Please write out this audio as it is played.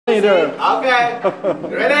Neither. Okay.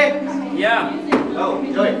 Ready? Yeah. Go,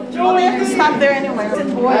 Joy. Oh, we have to stop there anyway.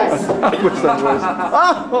 It's boys.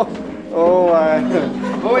 Oh my.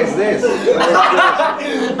 Who is this?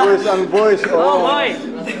 Boys and boys. Oh my.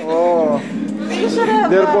 Oh. You should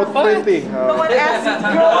have. They're both pretty. No one asked.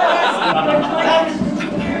 No one asked.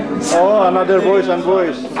 Oh, another boys and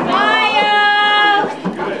boys.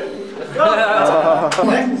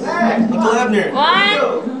 Next. Uncle Abner.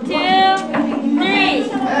 1, 2,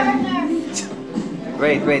 3.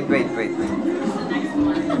 Wait.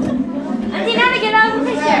 Auntie Nana, get out of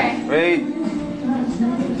the picture. Wait.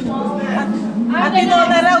 Ate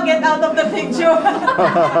Nona, get out of the picture.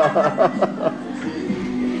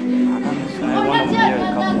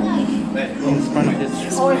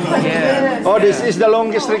 Oh, this is the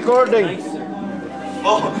longest recording.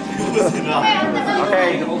 Oh,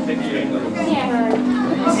 okay.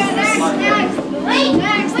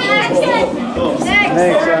 Next.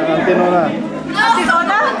 Next, Auntie Nona. Ate Nona? Oh, you go.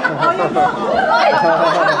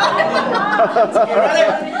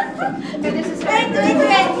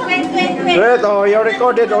 Wait, oh, you're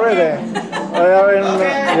recorded already.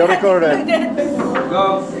 You're recorded.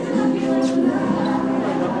 Go.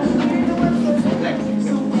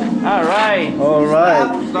 All right. All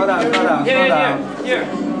right. Slow down. Here.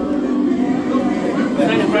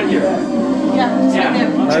 Stand in front here. Yeah.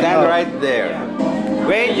 Stand right there.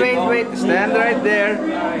 Wait. Stand right there.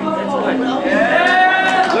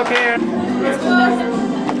 That's good. Look here.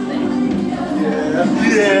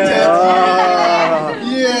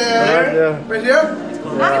 Yeah. Right here?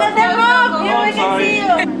 After the move, here we can see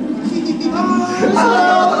you.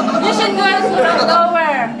 You should go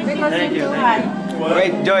lower because Thank it's you, too thank high.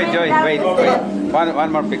 Wait, Joy, wait.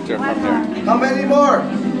 One more picture from here. How many more?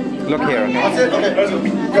 Look here, okay? That's it.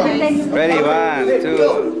 Okay, let's go. Ready, 1,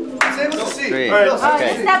 2, Save us a seat. 3. Oh,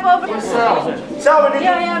 Okay. step over. Sal, we need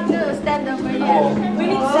You have to stand over here. We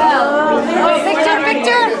need Sal. Oh,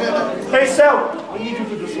 picture. Hey, Sal. We need you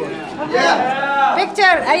for this one. Yeah.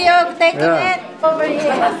 Picture. Are you taking Yeah. it? Over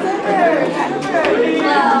here.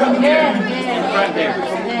 In front there.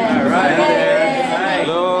 All right.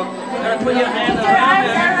 Look. Put your hand Your arms around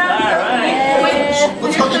there. around. All right.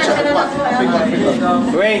 Let's go get you.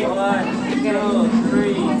 Wait. 1, 2,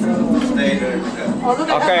 3. Stay there. Oh, look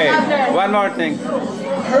at Okay, that. one more thing.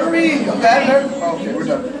 Hurry. Okay, we're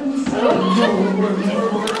done.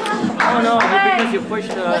 Oh no, because you pushed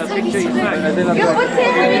the picture you back. You put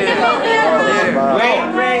him in the middle. Wait.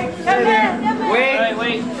 Come here. Wait.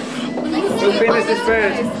 Wait. To finish this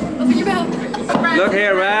first. Look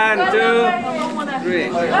here, 1, 2, 3.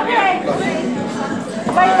 Okay.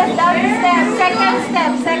 Wait, that's down the step. Second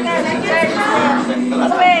step. Second and third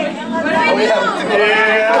step. Wait.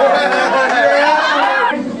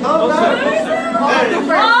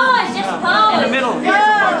 Oh, it's just In the pose. middle.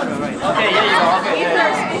 Okay, here you go. Okay. Be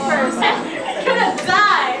first. Gonna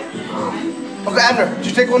die. Okay, Abner, did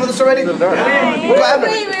you take one of this already? Uncle Abner.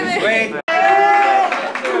 Wait.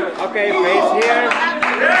 Okay, face here.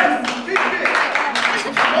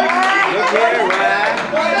 Look here, 1, 2.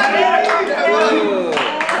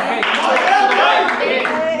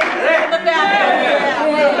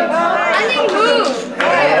 I think move.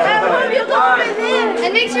 You go with him.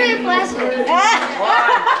 And make sure it flashes.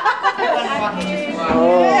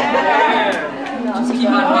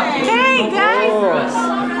 Hey, guys.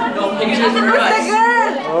 Who's the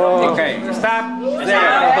girl? Okay, stop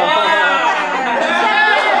there.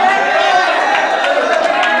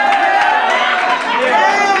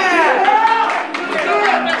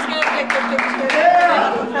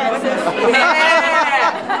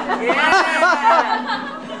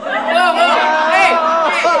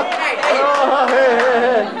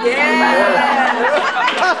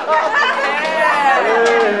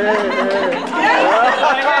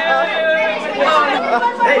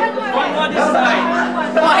 Hey, one more this side.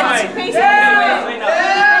 Right.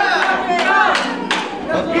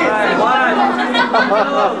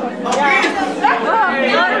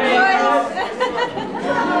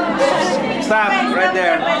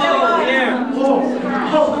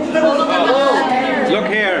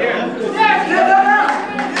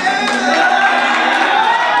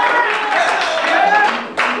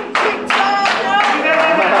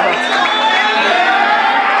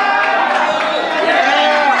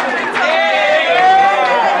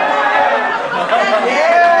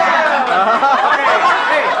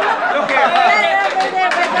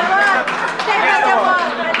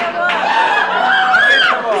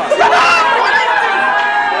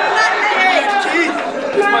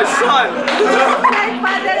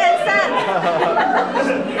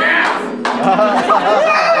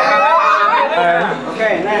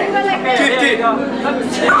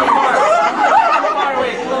 Far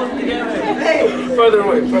away, close together. Further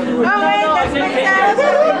away, further away. Oh, wait, that's myself.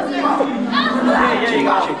 Okay, here you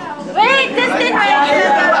go. Wait, this didn't make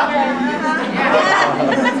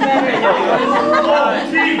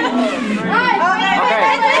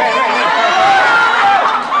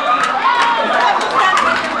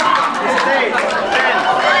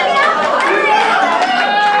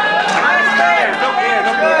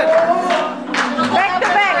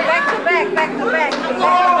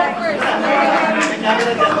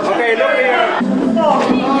Okay, look here.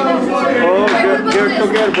 Oh, gear to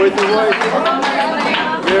gear, boy to boys.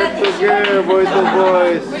 Gear to gear, boy to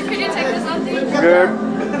boys. Wait, could you take this off, dude?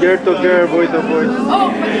 Gear to gear, boy to boys. Oh,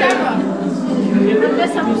 for the camera.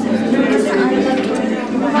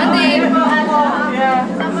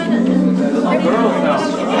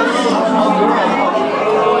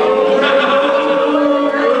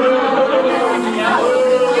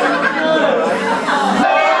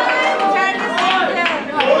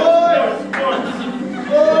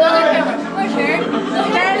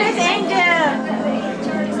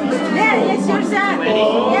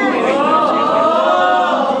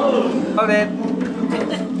 Hold it.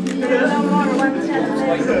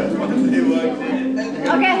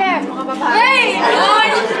 Okay, here. Wait!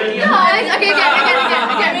 Guys, okay,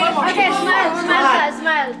 okay,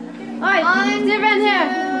 smile. Alright, different here.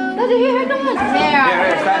 Daddy, here, come on. There.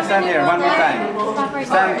 Here, stand here, one more time.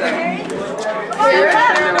 Stand there. Here,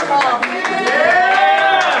 stand there one more time.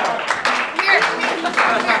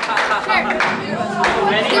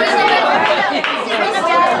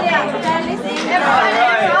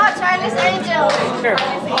 Charlie's Angel. Here.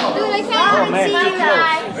 Do like that.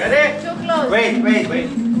 Ready? Wait.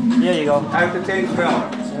 Here you go. I have to change film.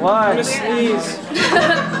 One. Sneeze.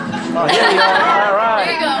 Oh, here you go. All right.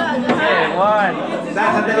 There you go. Okay, one.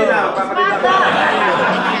 Sandali lang, papalit lang.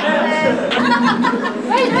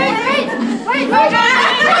 Wait.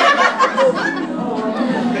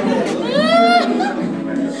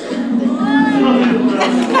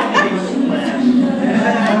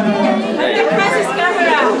 Francis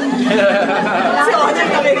camera.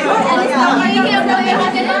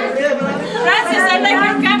 Francis, I like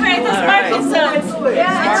your camera. It has Parkinson's.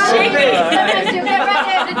 It's shaky.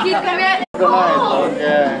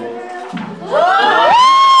 Okay.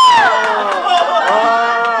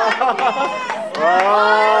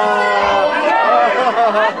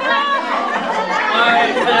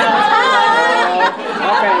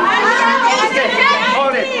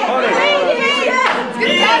 Hold it.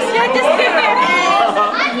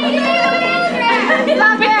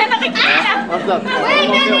 Wait,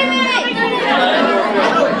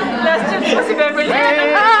 Last year po si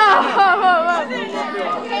Beverly.